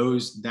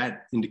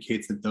 That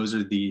indicates that those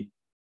are the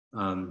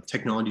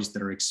technologies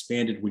that are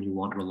expanded when you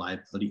want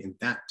reliability in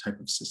that type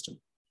of system.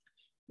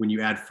 When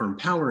you add firm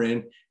power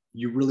in,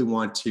 you really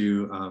want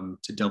to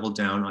double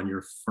down on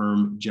your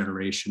firm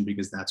generation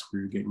because that's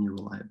where you're getting your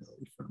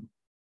reliability from.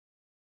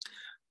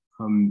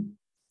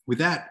 With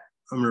that,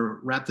 I'm going to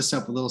wrap this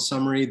up with a little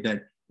summary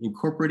that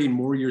incorporating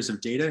more years of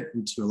data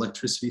into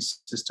electricity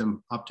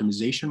system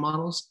optimization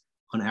models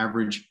on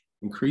average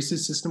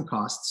increases system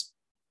costs,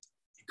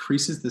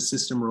 increases the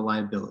system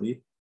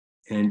reliability,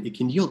 and it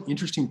can yield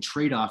interesting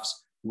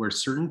trade-offs where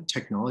certain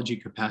technology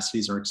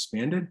capacities are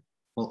expanded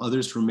while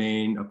others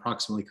remain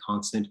approximately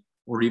constant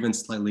or even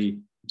slightly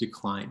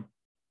decline.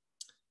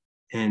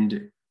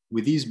 And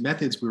with these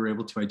methods, we were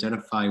able to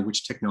identify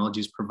which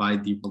technologies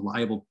provide the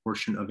reliable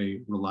portion of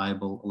a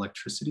reliable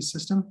electricity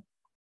system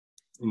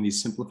in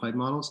these simplified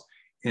models.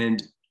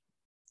 And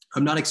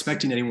I'm not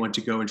expecting anyone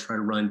to go and try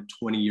to run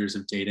 20 years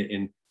of data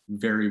in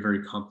very,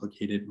 very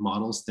complicated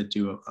models that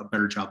do a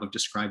better job of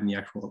describing the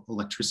actual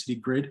electricity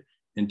grid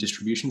and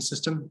distribution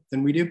system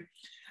than we do.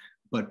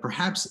 But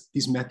perhaps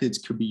these methods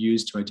could be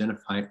used to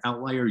identify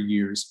outlier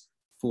years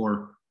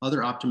for other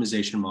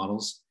optimization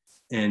models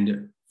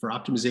and for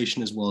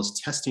optimization as well as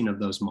testing of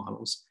those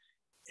models.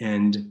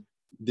 And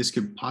this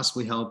could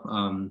possibly help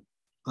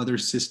other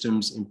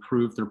systems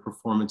improve their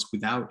performance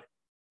without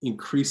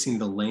increasing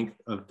the length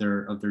of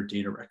their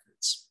data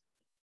records.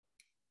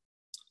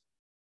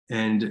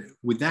 And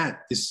with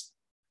that,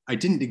 I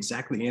didn't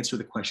exactly answer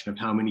the question of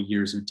how many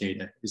years of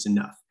data is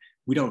enough.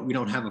 We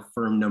don't have a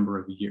firm number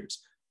of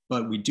years,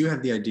 but we do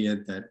have the idea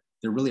that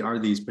there really are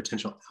these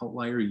potential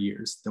outlier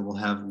years that will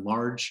have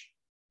large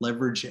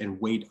leverage and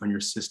weight on your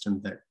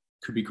system that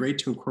could be great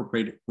to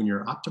incorporate when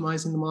you're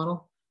optimizing the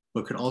model,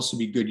 but could also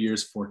be good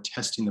years for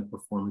testing the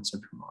performance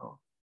of your model.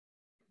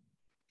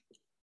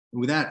 And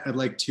with that, I'd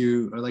like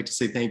to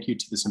say thank you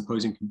to the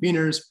symposium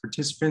conveners,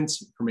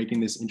 participants for making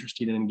this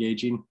interesting and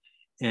engaging,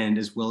 and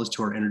as well as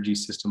to our energy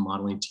system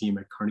modeling team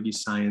at Carnegie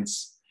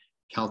Science,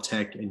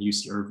 Caltech, and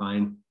UC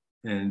Irvine.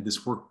 And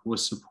this work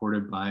was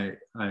supported by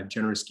a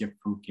generous gift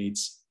from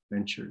Gates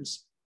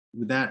Ventures.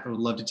 With that, I would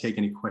love to take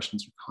any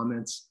questions or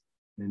comments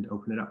and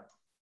open it up.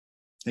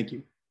 Thank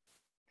you.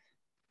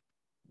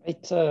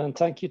 Great,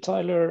 thank you,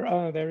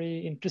 Tyler. Very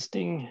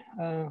interesting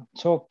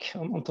talk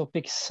on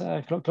topics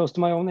close to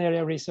my own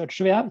area of research.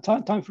 So we have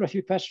time for a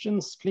few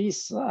questions.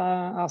 Please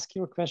ask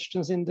your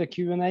questions in the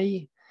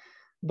Q&A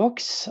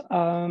box.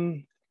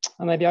 And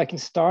maybe I can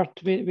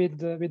start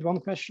with one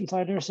question,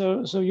 Tyler.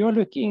 So you're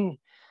looking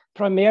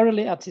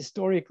primarily at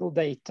historical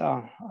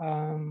data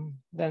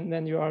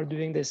when you are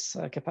doing this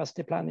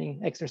capacity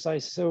planning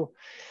exercise. So,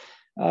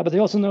 but we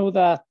also know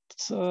that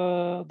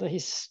the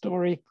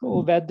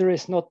historical weather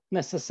is not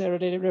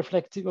necessarily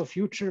reflective of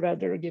future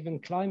weather given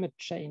climate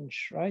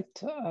change, right?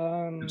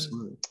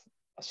 Absolutely.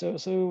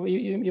 So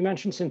you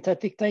mentioned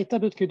synthetic data,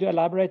 but could you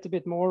elaborate a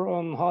bit more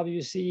on how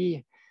you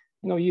see,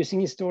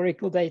 using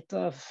historical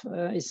data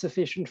is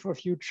sufficient for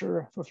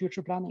future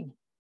planning?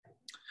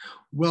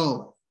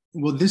 Well,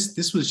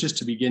 this was just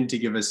to begin to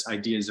give us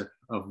ideas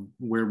of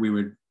where we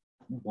would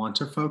want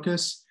to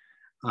focus.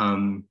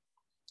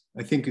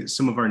 I think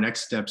some of our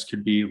next steps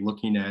could be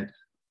looking at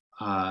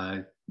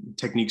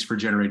techniques for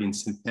generating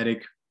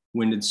synthetic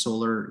wind and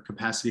solar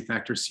capacity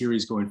factor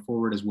series going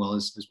forward, as well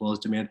as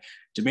demand.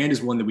 Demand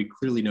is one that we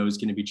clearly know is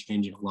going to be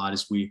changing a lot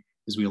as we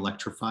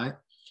electrify.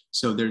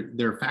 So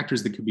there are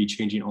factors that could be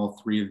changing all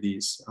three of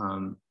these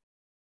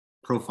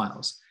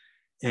profiles.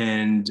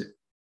 And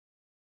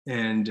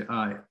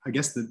I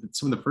guess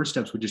some of the first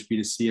steps would just be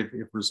to see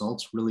if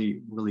results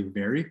really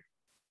vary.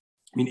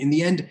 I mean, in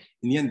the end,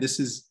 this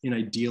is an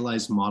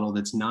idealized model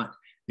that's not,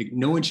 like,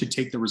 no one should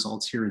take the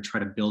results here and try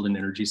to build an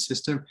energy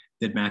system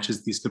that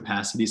matches these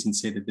capacities and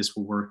say that this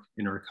will work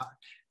in ERCOT.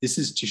 This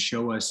is to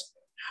show us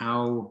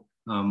how,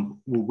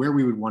 where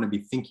we would want to be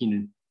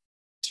thinking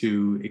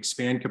to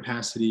expand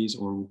capacities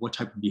or what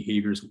type of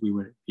behaviors we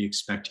would be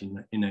expecting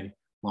in a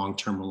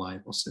long-term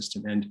reliable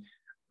system. And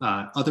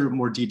other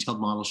more detailed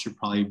models should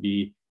probably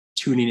be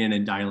tuning in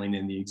and dialing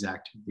in the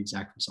exact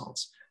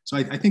results. So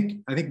I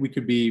think we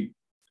could be,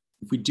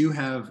 if we do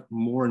have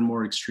more and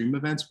more extreme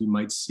events, we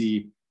might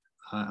see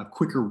a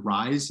quicker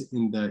rise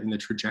in the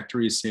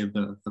trajectory, say, of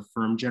the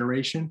firm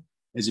generation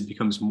as it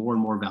becomes more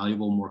and more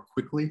valuable more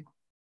quickly.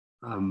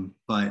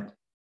 But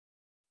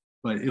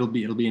it'll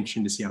be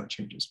interesting to see how it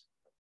changes.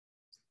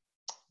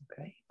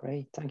 Okay,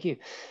 great, thank you.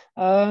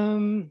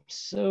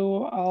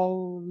 So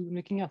I'll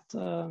looking at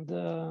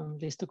the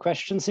list of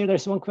questions here.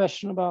 There's one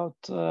question about,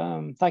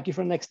 thank you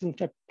for an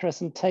excellent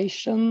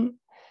presentation.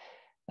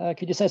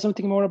 Could you say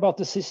something more about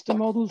the system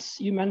models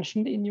you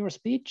mentioned in your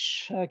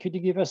speech? Could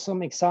you give us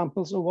some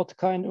examples of what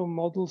kind of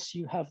models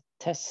you have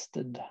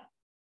tested?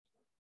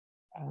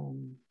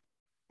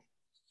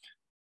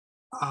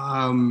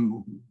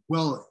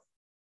 Well,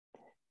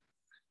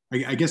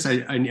 I guess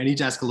I need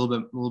to ask a little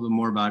bit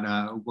more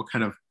about what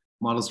kind of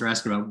models they're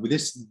asking about.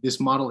 This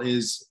model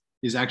is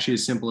actually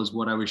as simple as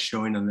what I was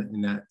showing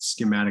in that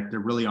schematic.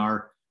 There really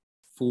are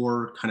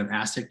 4 kind of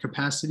asset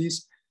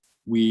capacities.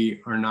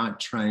 We are not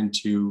trying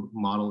to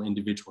model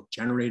individual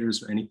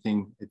generators or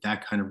anything at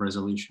that kind of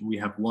resolution. We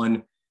have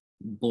one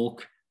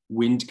bulk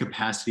wind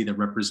capacity that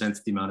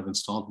represents the amount of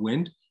installed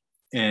wind,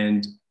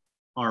 and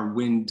our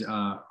wind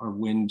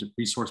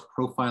resource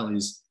profile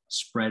is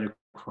spread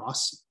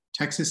across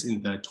Texas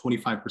in the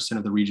 25%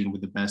 of the region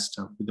with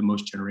the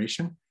most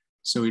generation.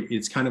 So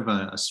it's kind of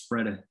a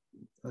spread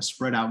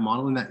out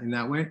model in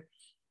that way.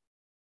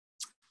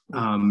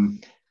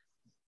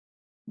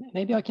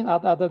 Maybe I can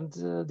add added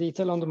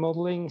detail on the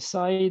modeling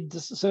side.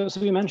 So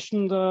we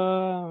mentioned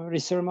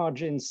reserve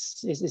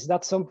margins. Is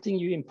that something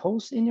you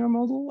impose in your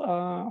model?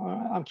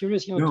 I'm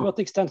curious, No. To what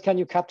extent can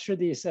you capture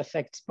these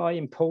effects by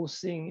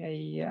imposing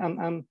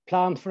and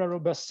plan for a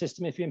robust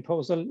system if you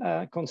impose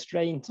a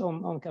constraint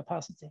on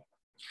capacity?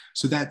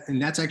 So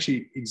that's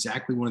actually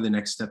exactly one of the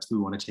next steps that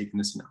we want to take in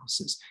this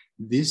analysis.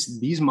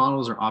 These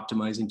models are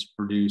optimizing to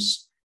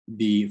produce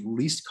the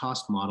least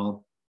cost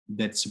model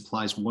that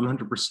supplies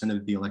 100%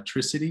 of the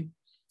electricity.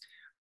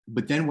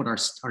 But then what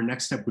our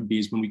next step would be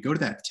is when we go to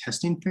that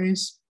testing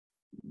phase,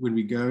 when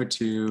we go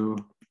to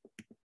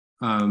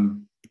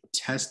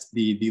test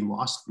the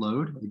lost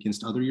load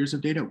against other years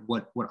of data,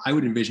 what I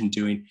would envision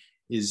doing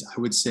is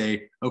I would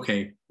say,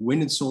 okay,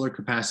 wind and solar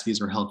capacities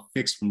are held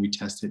fixed when we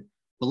test it,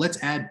 but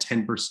let's add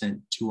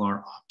 10% to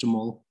our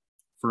optimal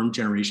firm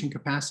generation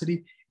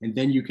capacity. And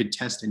then you could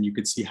test and you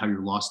could see how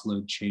your lost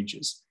load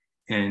changes.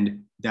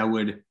 And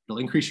it'll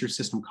increase your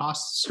system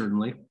costs,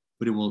 certainly,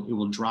 but it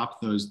will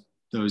drop those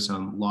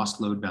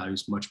lost load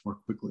values much more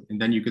quickly. And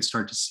then you could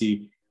start to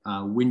see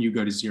when you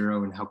go to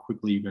zero and how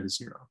quickly you go to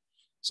zero.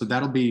 So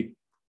that'll be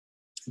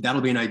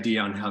an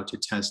idea on how to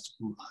test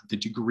the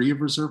degree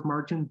of reserve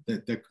margin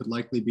that could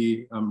likely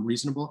be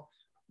reasonable,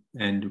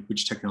 and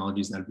which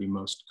technologies that would be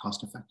most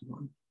cost effective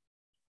on.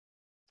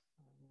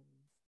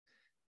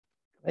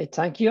 Great,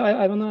 thank you.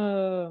 I want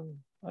to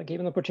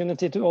give an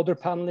opportunity to other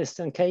panelists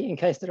in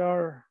case there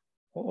are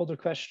other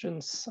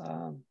questions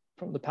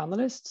from the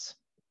panelists.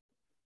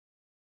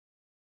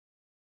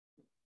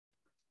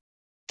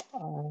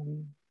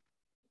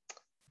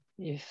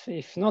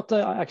 If not,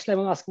 actually I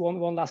want to ask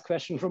one last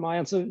question from my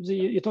end. So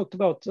you talked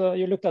about,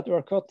 you looked at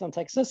ERCOT and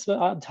Texas,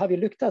 but have you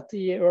looked at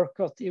the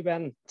ERCOT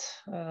event,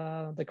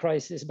 the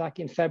crisis back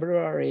in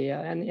February?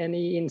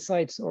 Any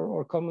insights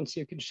or comments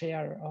you can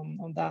share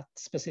on that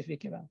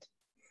specific event?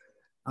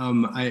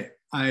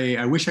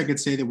 I wish I could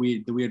say that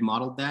we had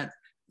modeled that.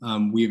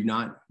 We have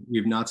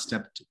not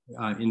stepped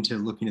into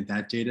looking at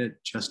that data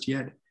just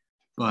yet.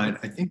 But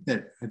I think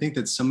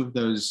that some of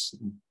those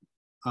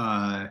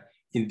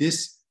in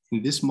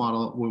this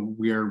model,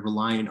 we are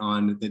relying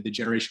on the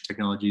generation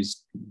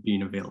technologies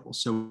being available.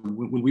 So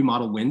when we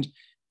model wind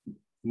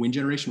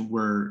generation,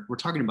 we're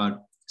talking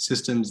about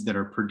systems that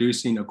are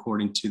producing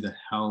according to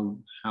how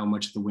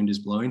much the wind is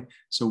blowing.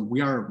 So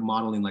we are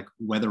modeling like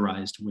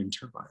weatherized wind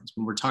turbines.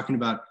 When we're talking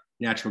about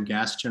natural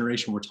gas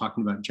generation, we're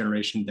talking about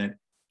generation that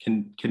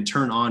can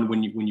turn on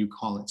when you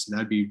call it. So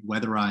that'd be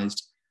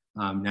weatherized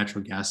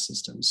natural gas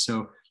systems.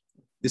 So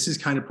this is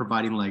kind of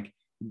providing like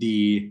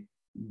the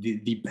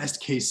best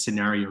case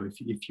scenario,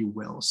 if you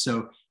will.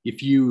 So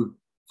if you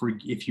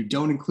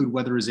don't include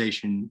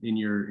weatherization in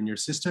your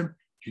system,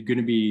 you're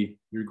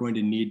going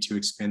to need to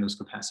expand those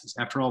capacities.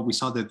 After all, we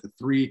saw that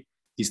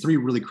these three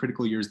really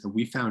critical years that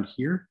we found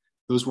here,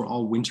 those were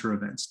all winter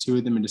events, 2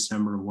 of them in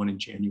December and 1 in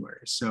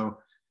January. So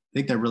I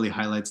think that really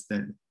highlights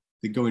that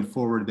going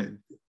forward, that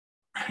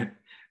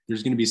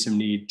there's going to be some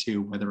need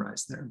to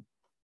weatherize there.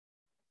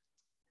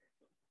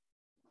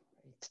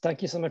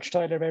 Thank you so much,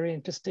 Tyler. Very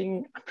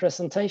interesting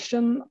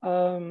presentation.